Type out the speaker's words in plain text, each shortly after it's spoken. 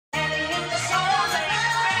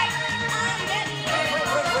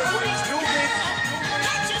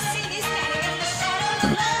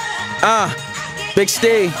Big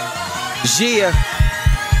Steve, yeah.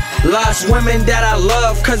 Lost women that I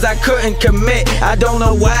love cause I couldn't commit. I don't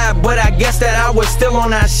know why, but I guess that I was still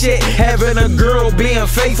on that shit. Having a girl being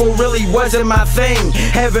faithful really wasn't my thing.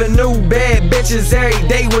 Having new bad bitches every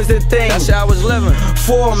day was the thing. That's how I was living.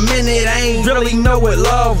 For a minute I ain't really know what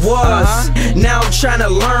love was. Now I'm trying to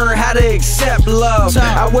learn how to accept love.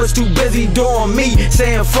 I was too busy doing me,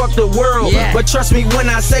 saying fuck the world. But trust me when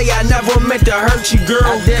I say I never meant to hurt you,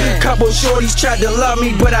 girl. Couple shorties tried to love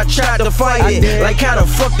me, but I tried to fight it. Like how the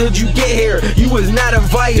fuck did you get here? You was not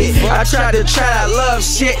invited. I tried to try that love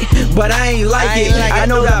shit, but I ain't like it. I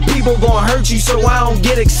know that people gon' hurt you, so I don't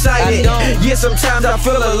get excited. Yeah, sometimes I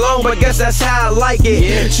feel alone, but guess that's how I like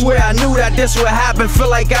it. Swear I knew that this would happen, feel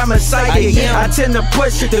like I'm excited. I tend to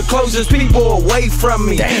push the closest people away from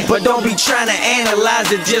me, but don't be trying to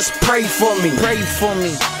analyze it, just pray for me. Pray for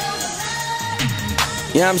me.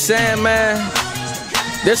 You know what I'm saying, man?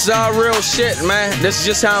 This is all real shit, man. This is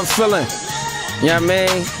just how I'm feeling. You know what I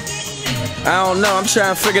mean? I don't know, I'm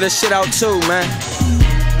trying to figure this shit out too, man.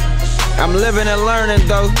 I'm living and learning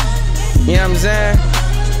though. You know what I'm saying?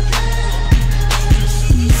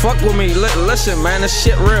 Fuck with me, listen man, this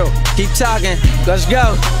shit real. Keep talking, let's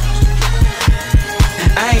go.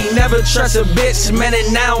 I ain't never trust a bitch, man,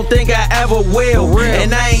 and I don't think I ever will.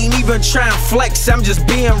 And I ain't even trying to flex, I'm just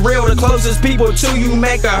being real. The closest people to you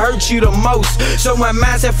make her hurt you the most. So my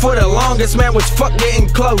mindset for the longest, man, was fuck getting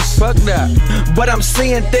close. Fuck that. But I'm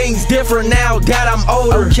seeing things different now that I'm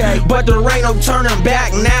older. But there ain't no turning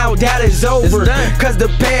back now, that is over. Cause the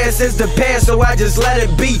past is the past, so I just let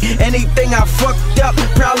it be. Anything I fucked up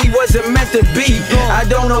probably wasn't meant to be. I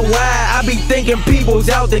don't know why, I be thinking people's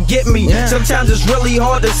out to get me. Sometimes it's really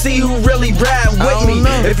hard to see who really riding with me.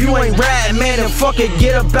 If you ain't riding, man, then fuck it,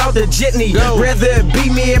 get up out the jitney. Rather it be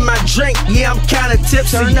me and my drink, yeah, I'm kinda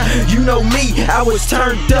tipsy. You know me, I was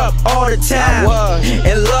turned up all the time.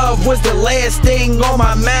 And love was the last thing on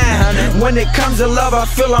my mind. When it comes to love, I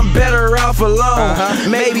feel I'm better off alone.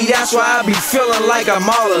 Maybe that's why I be feeling like I'm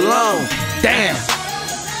all alone. Damn.